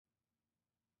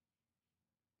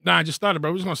Nah, I just started,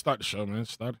 bro. We're just gonna start the show, man.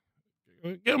 Start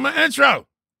it. Give him an intro.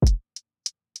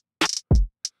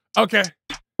 Okay.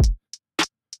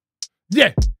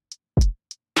 Yeah.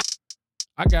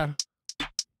 I got it.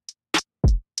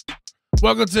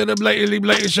 Welcome to the Blatantly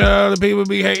Blatant Show. The people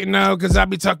be hating now because I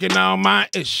be talking all my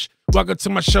ish. Welcome to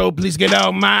my show, please get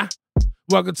off my.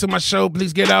 Welcome to my show,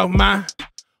 please get off my.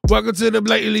 Welcome to the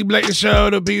Blatantly Blatant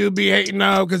Show. The people be hating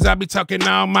now because I be talking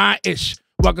all my ish.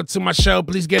 Welcome to my show,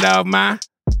 please get off my.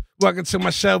 Welcome to my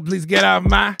show, please get off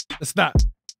my. Let's stop.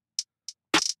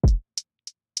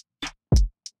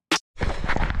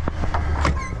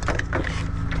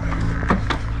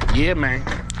 Yeah, man.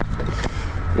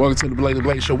 Welcome to the Blatantly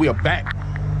Blatant Show. We are back.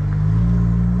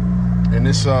 And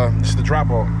this is the drop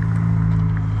off.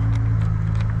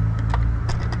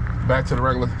 Back to the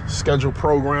regular scheduled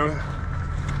programming.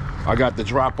 I got the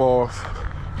drop off.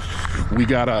 We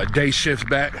got day shifts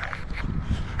back.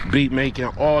 Beat making,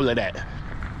 all of that.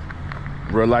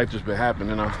 Real life just been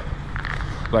happening.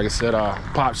 Like I said,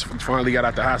 Pops finally got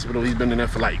out the hospital. He's been in there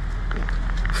for like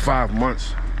 5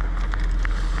 months.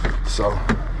 So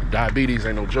diabetes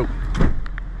ain't no joke.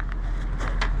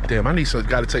 Damn, I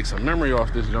gotta take some memory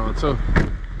off this John too.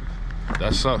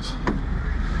 That sucks.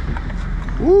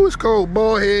 Ooh, it's cold,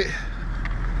 bald head.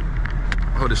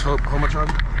 Oh, this how much on?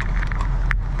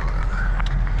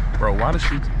 Bro, why does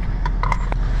a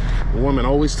woman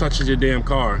always touches your damn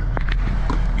car?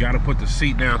 You gotta put the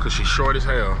seat down because she's short as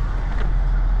hell.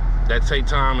 That take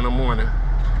time in the morning.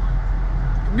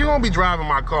 You gonna be driving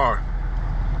my car,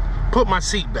 put my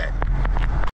seat back.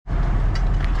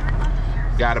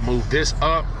 Gotta move this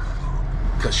up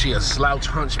because she a slouch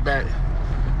hunchback.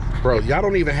 Bro, y'all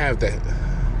don't even have that.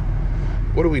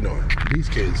 What are we doing? These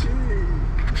kids.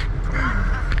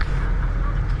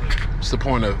 What's the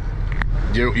point of,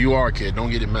 you are a kid, don't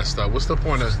get it messed up. What's the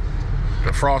point of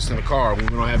the frost in the car when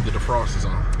we don't have the defrosters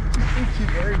on?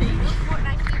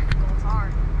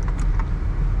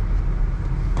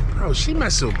 Bro, she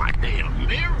messing with my damn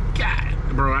mirror. God.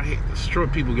 Bro, I hate this.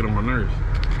 Short people get on my nerves.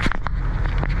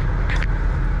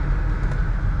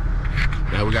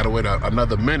 Now we gotta wait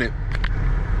another minute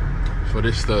for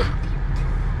this to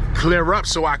clear up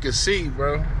so I can see,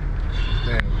 bro.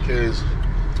 Damn, kids.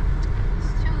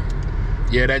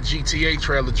 Yeah, that GTA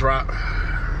trailer drop.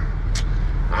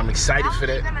 I'm excited for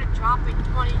that. Gonna drop in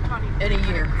 2020 in a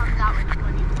year. Comes out in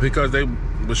 2020. Because they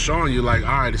was showing you like,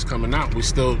 all right, it's coming out. We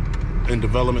still in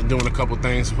development doing a couple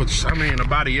things, which I mean,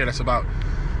 about a year. That's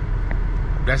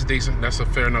decent. That's a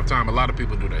fair enough time. A lot of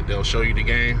people do that. They'll show you the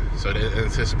game, so the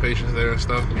anticipation's there and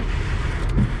stuff. You're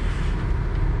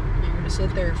gonna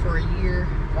sit there for a year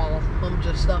while a bunch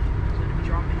of stuff is gonna be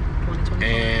dropping in 2025.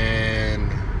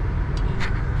 And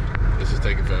this is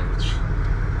taking forever.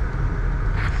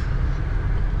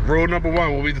 Rule number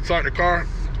one, when we start the car,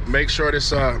 make sure this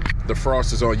the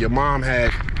frost is on. Your mom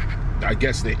had, I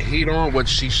guess, the heat on, which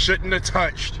she shouldn't have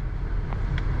touched.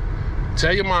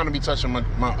 Tell your mom to be touching my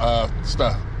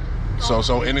stuff.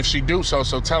 So and if she do so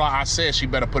tell her I said she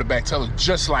better put it back. Tell her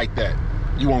just like that.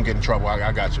 You won't get in trouble.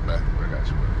 I got you back. I got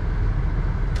you back.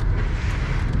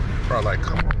 Bro, like,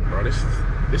 come on, bro. This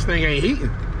thing ain't heating.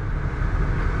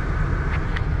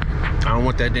 I don't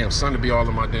want that damn sun to be all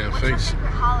in my damn face. What's your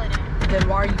favorite holiday? Then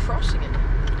why are you frosting it?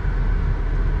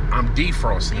 I'm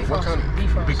defrosting. What kind of?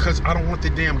 Defrosting. Because I don't want the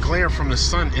damn glare from the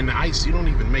sun and the ice. You don't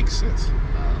even make sense.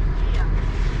 Yeah.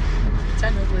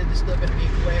 Technically, there's still gonna be a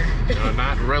glare. No,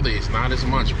 not really. It's not as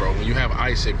much, bro. When you have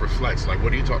ice, it reflects. Like,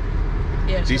 what are you talking?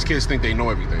 Yeah, These kids think they know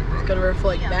everything, bro. it's gonna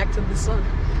reflect back to the sun.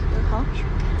 Huh?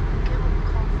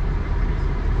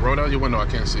 Roll down your window. I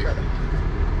can't see. I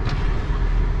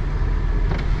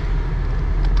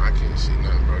can't see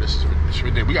nothing, bro. This is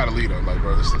ridiculous. We gotta leave though, like,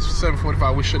 bro. This is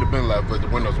 7:45. We should have been left, but the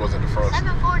windows wasn't defrosted.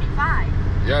 7:45.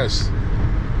 Yes.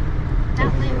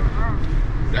 That's late, bro.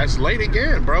 That's late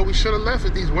again, bro. We should have left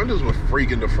if these windows were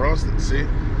freaking defrosted. See?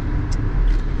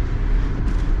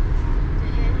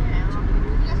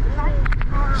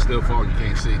 Still fog. You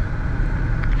can't see.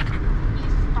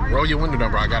 Roll your window down,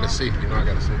 bro. I gotta see. You know I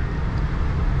gotta see.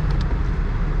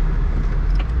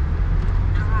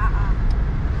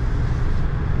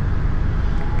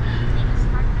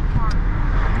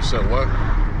 You said what?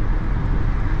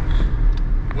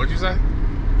 What'd you say?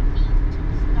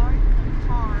 Start the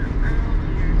car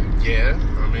earlier. Yeah,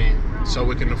 I mean, so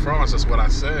we can defrost. That's what I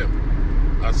said.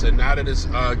 I said now that it's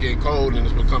getting cold and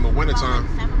it's becoming wintertime.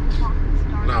 7 o'clock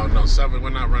start. No, 7. We're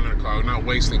not running the car. We're not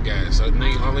wasting gas. So it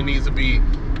only needs to be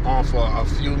on for a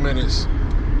few minutes.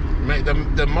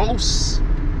 The most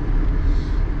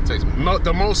takes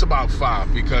the most about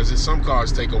 5 because some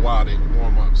cars take a while to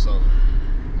warm up. So,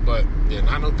 but yeah,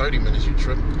 not no 30 minutes. You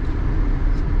tripping?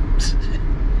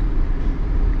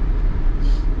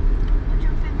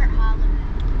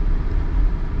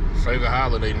 Favorite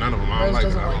holiday, none of them. I don't Rose like it.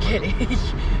 doesn't I don't like like it. it.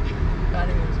 I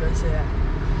knew he was gonna say that.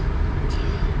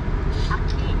 I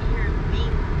can't hear a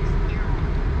thing with this air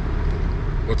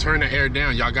on. Well, turn the air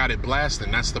down. Y'all got it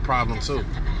blasting. That's the problem too.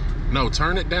 No,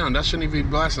 turn it down. That shouldn't even be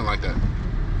blasting like that.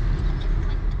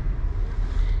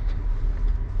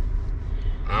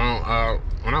 I don't.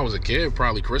 When I was a kid,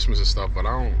 probably Christmas and stuff, but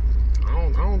I don't.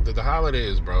 The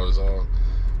holidays, bro, is all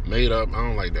made up. I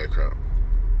don't like that crap.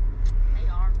 They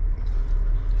are.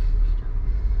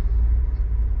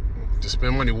 To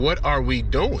spend money. What are we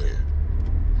doing?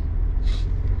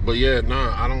 But yeah,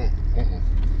 nah, I don't.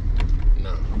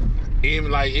 No.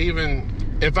 Even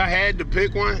if I had to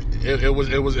pick one,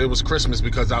 it was Christmas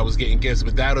because I was getting gifts.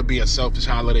 But that would be a selfish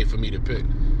holiday for me to pick.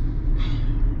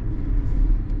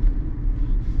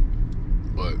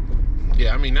 But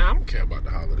yeah, I mean, now I don't care about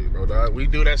the holiday, bro. Dog. We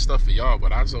do that stuff for y'all,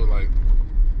 but I so like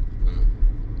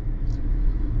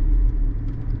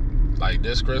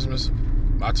this Christmas,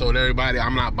 I told everybody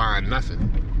I'm not buying nothing,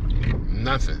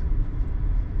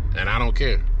 and I don't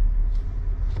care.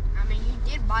 I mean,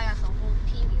 you did buy us a whole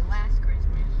TV last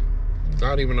Christmas. It's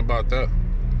not even about that.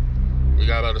 We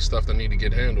got other stuff that need to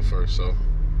get handled first, so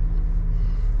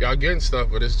y'all getting stuff,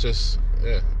 but it's just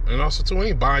And also too, we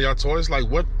ain't buying y'all toys. Like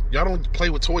what? Y'all don't play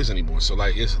with toys anymore. So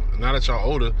like, it's now that y'all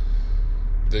older,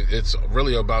 it's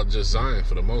really about just Zion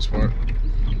for the most part. And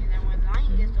then when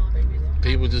Zion gets older,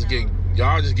 People just get,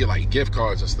 y'all just get like gift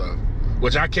cards and stuff,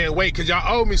 which I can't wait because y'all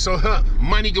owe me. So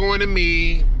money going to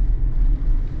me.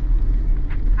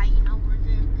 How you know where's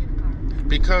the gift card?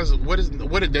 Because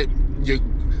what did they?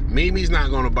 Mimi's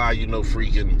not gonna buy you no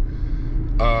freaking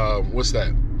what's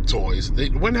that? Toys.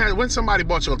 When somebody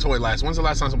bought you a toy last? When's the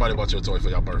last time somebody bought you a toy for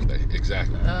your birthday?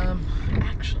 Exactly.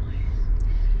 Actually,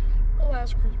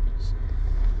 last Christmas.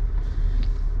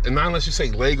 And not unless you say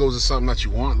Legos or something that you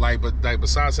want, but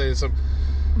besides saying something.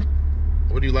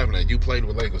 What are you laughing at? You played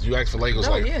with Legos. You asked for Legos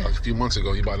a few months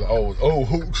ago. You like,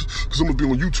 because I'm gonna be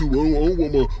on YouTube. I don't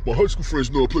want my high school friends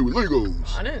to know I play with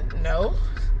Legos. I didn't know.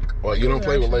 Well, you don't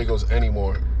play with Legos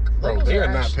anymore, bro. Legos They are are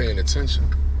not actually- paying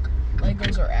attention.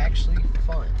 Legos are actually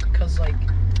fun because like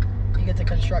you get to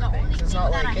construct things. It's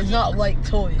not like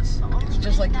toys. It's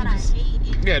just like you just.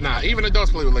 Yeah, nah. Even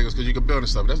adults play with Legos because you can build and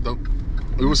stuff. That's dope.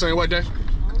 You were saying what, Dave? The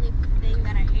only thing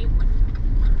that I hate when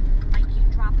like you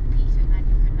drop a piece and then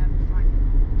you can never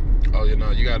find it. Oh, you know,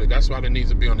 you got it. That's why they need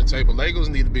to be on the table. Legos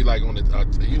need to be like on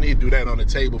the. You need to do that on the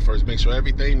table first. Make sure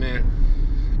everything there.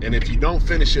 And if you don't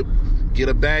finish it, get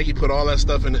a bag. You put all that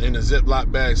stuff in a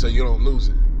Ziploc bag so you don't lose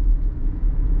it.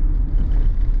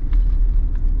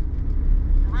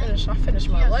 I finished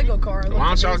my Lego car. Why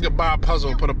don't y'all get buy a puzzle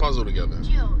and put a puzzle together?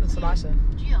 Gio, That's what I said.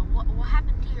 Gio, what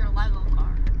happened to your Lego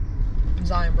car?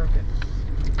 Zion broke it.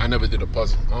 I never did a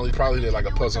puzzle. I only probably did like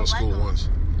a puzzle in school once.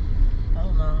 I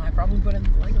don't know. I probably put it in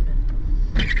the Lego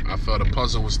bin. I felt a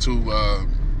puzzle was too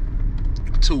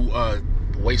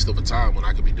waste of a time when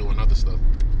I could be doing other stuff.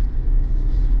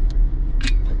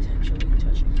 Potentially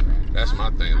touching crap. That's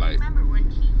my thing. I Like, remember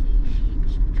when she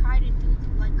tried to do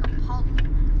like a puzzle,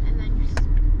 and then just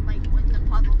like when the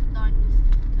puzzle's done,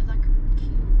 there's like a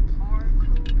QR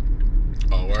code.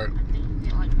 oh, word. I think you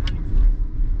get like money for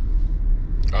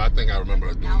it. Oh, I think I remember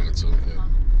her doing that too.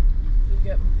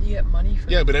 Yeah. You get money for.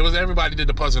 Yeah, but it was everybody did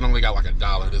the puzzle and only got like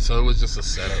 $1, so it was just a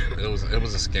setup. It was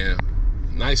a scam.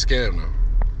 Nice scam though.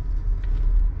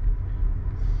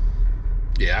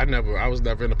 Yeah, I was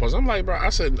never in the puzzle. I'm like, bro, I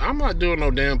said, I'm not doing no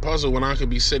damn puzzle when I could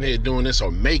be sitting here doing this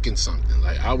or making something.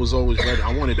 Like, I was always ready.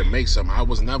 I wanted to make something. I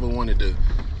was never wanted to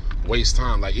waste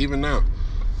time. Like, even now,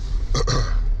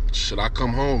 should I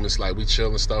come home? It's like we chill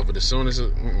and stuff, but as soon as I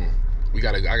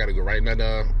gotta go right in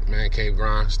that man cave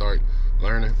grind, start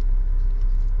learning.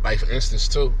 Like, for instance,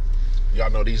 too,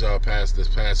 y'all know these this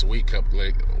past week kept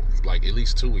like at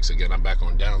least 2 weeks again. I'm back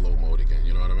on download mode again.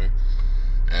 You know what I mean?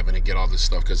 Having to get all this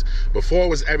stuff, because before it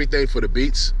was everything for the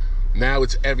beats, now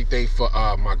it's everything for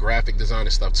my graphic design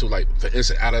and stuff too. Like, for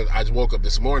instance, I just woke up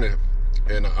this morning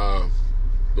and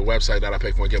the website that I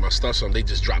pay for and get my stuff from, they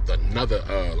just dropped another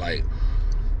like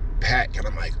pack, and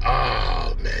I'm like,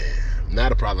 oh man. Now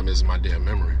the problem is my damn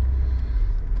memory.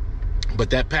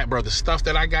 But that pack, bro, the stuff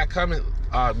that I got coming,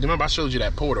 you remember I showed you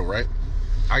that portal, right?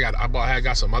 I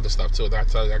got some other stuff too. I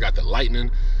tell you, I got the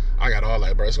lightning, I got all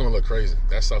that, bro. It's gonna look crazy.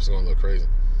 That stuff's gonna look crazy.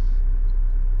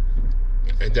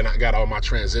 And then I got all my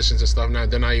transitions and stuff now.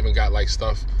 Then I even got like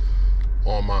stuff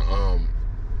on my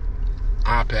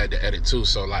iPad to edit too.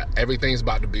 So like everything's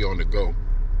about to be on the go.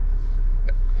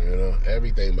 You know,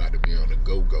 everything about to be on the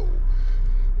go.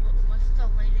 What's the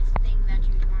latest thing that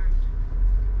you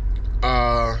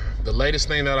learned? The latest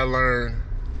thing that I learned,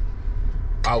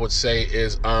 I would say,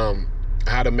 is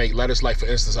how to make letters. Like for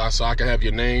instance, so I can have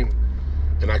your name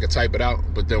and I can type it out.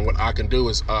 But then what I can do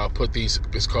is put these,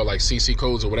 it's called like CC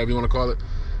codes or whatever you want to call it.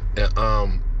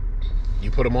 And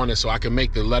you put them on there so I can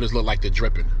make the letters look like they're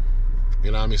dripping.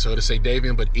 You know what I mean? So it'll say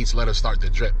Davian, but each letter start to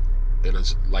drip. It'll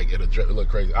drip, it look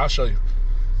crazy. I'll show you.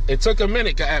 It took a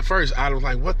minute, 'cause at first I was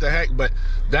like, what the heck? But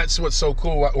that's what's so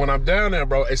cool. When I'm down there,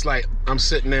 bro, it's like I'm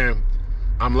sitting there,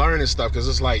 I'm learning stuff, because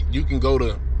it's like you can go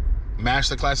to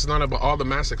master classes on it, but all the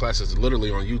master classes are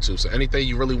literally on YouTube. So anything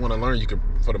you really want to learn, you can,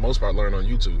 for the most part, learn on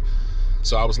YouTube.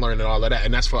 So I was learning all of that,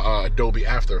 and that's for Adobe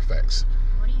After Effects.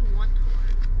 What do you want to learn?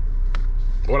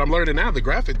 What I'm learning now, the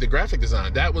graphic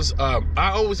design. That was, I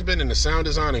always been in the sound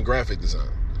design and graphic design.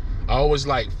 I always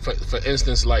like, for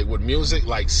instance, like with music,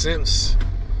 like synths,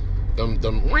 them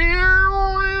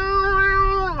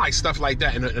like stuff like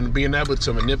that, and being able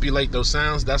to manipulate those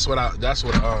sounds. That's what I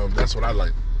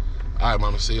like. All right,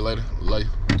 mama. See you later. Love you.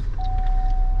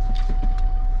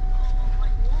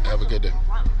 Have a good day.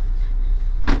 What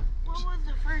was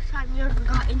the first time you ever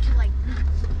got into like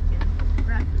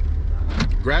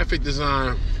graphic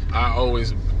design? I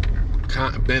always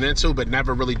been into, but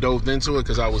never really dove into it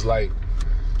because I was like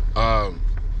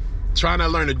trying to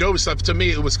learn Adobe stuff. To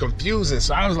me, it was confusing.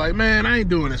 So I was like, man, I ain't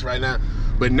doing this right now.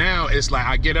 But now it's like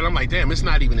I get it. I'm like, damn, it's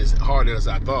not even as hard as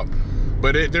I thought.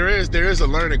 But there is a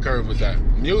learning curve with that.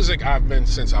 Music, I've been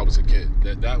since I was a kid.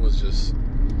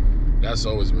 That's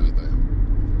always been a thing.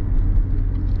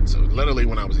 So literally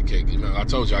when I was a kid, you know, I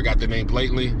told you I got the name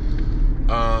blatantly. Didn't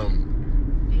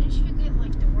you get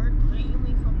like the word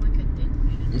blatantly from like a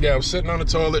dictionary? Yeah, I was sitting on the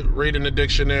toilet reading the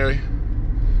dictionary,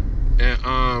 and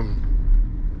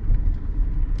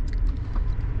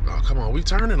oh come on, we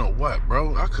turning or what,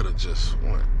 bro? I could have just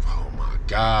went. Oh my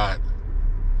god.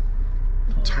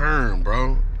 Turn,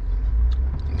 bro.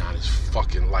 Now this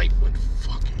fucking light went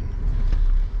fucking.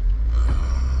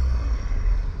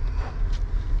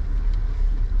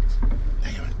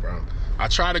 Damn it, bro. I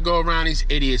tried to go around these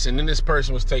idiots, and then this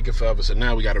person was taking forever, so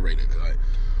now we gotta rate it. Like,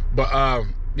 but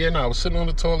yeah, no, I was sitting on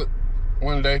the toilet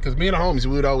one day, because me and the homies,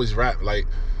 we would always rap. Like,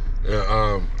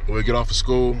 we'd get off of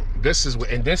school. This is what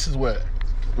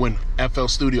when FL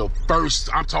Studio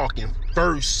first, I'm talking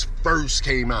first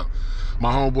came out.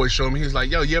 My homeboy showed me, he's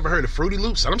like, yo, you ever heard of Fruity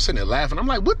Loops? And I'm sitting there laughing. I'm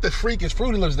like, what the freak is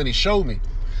Fruity Loops that he showed me?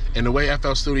 And the way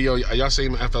FL Studio, y'all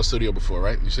seen FL Studio before,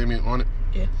 right? You seen me on it?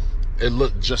 Yeah. It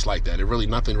looked just like that.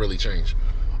 Nothing really changed.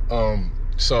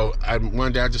 So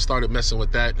one day I just started messing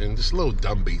with that and just little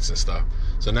dumb beats and stuff.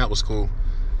 So that was cool.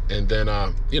 And then,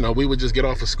 you know, we would just get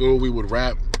off of school, we would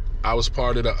rap. I was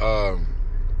part of the,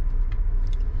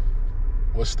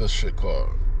 what's this shit called?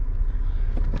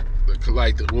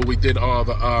 Like when we did all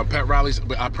the pet rallies,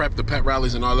 I prepped the pet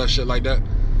rallies and all that shit like that.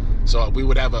 So we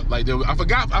would have I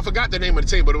forgot the name of the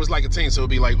team, but it was like a team. So it'd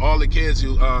be like all the kids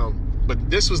who, but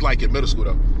this was like in middle school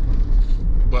though.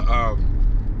 But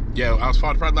yeah, I was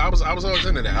part of I was always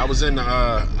into that. I was in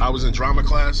drama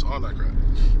class, all that crap.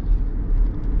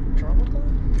 Drama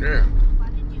class? Yeah. Why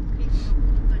did you pick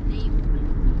the name?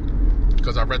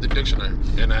 Because I read the dictionary,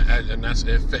 and that's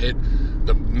it.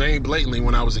 The name blatantly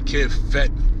when I was a kid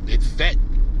fit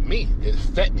me. It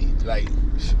fit me. Like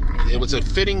it was a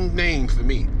fitting name for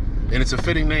me, and it's a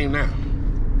fitting name now.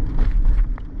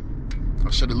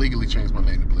 I should have legally changed my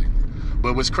name to Blake.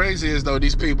 But what's crazy is though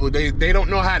these people they don't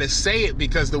know how to say it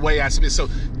because the way I spit. So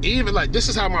even like this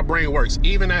is how my brain works.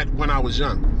 Even when I was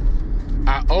young,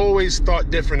 I always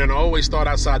thought different and I always thought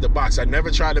outside the box. I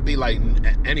never tried to be like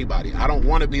anybody. I don't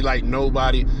want to be like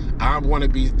nobody. I want to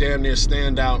be damn near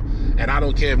stand out. And I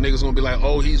don't care if niggas gonna be like,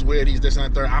 oh, he's weird, he's this and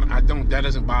that third. I don't, that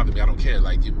doesn't bother me. I don't care.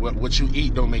 Like what you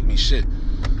eat don't make me shit.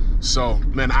 So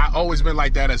man, I always been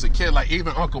like that as a kid. Like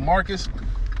even Uncle Marcus,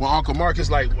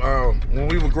 like when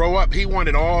we would grow up, he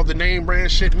wanted all the name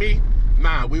brand shit. Me,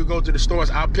 nah, we would go to the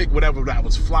stores, I'll pick whatever that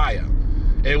was fly out.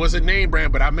 It was a name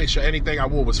brand, but I made sure anything I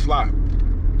wore was fly.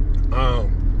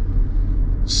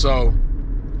 So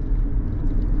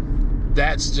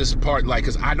that's just part, like,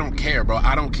 cause I don't care, bro.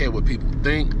 I don't care what people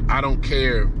think. I don't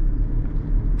care.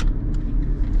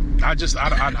 I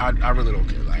really don't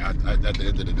care. Like, at the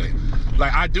end of the day,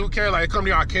 like, I do care. Like, come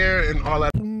here, I care and all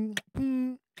that.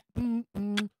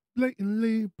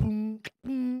 Blatantly,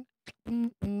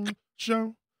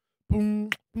 show,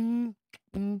 blatantly,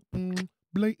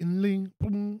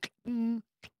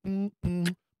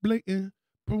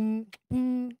 blatant,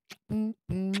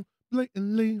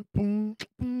 blatantly,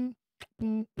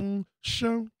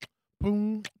 show,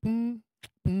 blatant,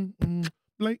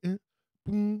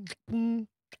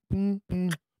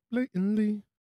 blatantly.